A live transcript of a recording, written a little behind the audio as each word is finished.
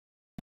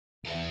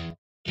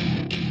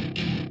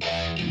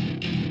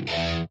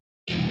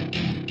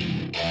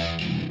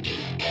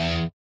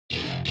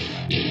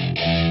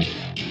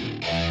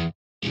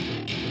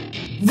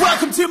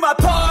Welcome to my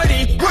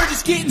party, we're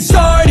just getting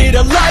started.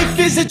 A life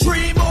is a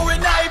dream or a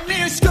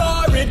nightmare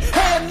scarring.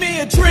 Hand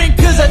me a drink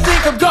cause I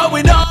think I'm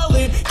going all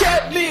in.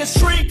 Get me a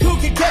shrink who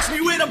can catch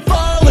me when I'm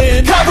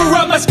falling. Cover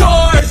up my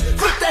scars,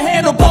 flip the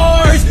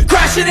handlebars,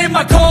 crashing in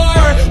my car,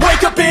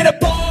 wake up in a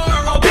bar.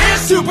 I'll be a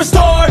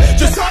superstar,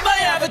 just on my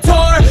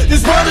avatar.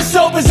 This world is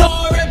so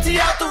bizarre, empty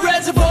out the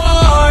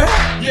reservoir.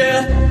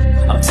 Yeah,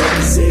 I'm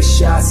taking 6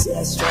 shots,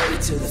 yeah,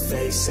 straight to the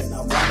face. And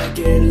I wanna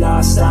get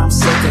lost, I'm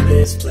sick of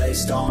this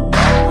place. Don't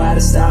know how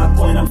to stop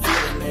when I'm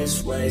feeling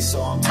this way,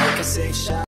 so I'm taking 6 shots.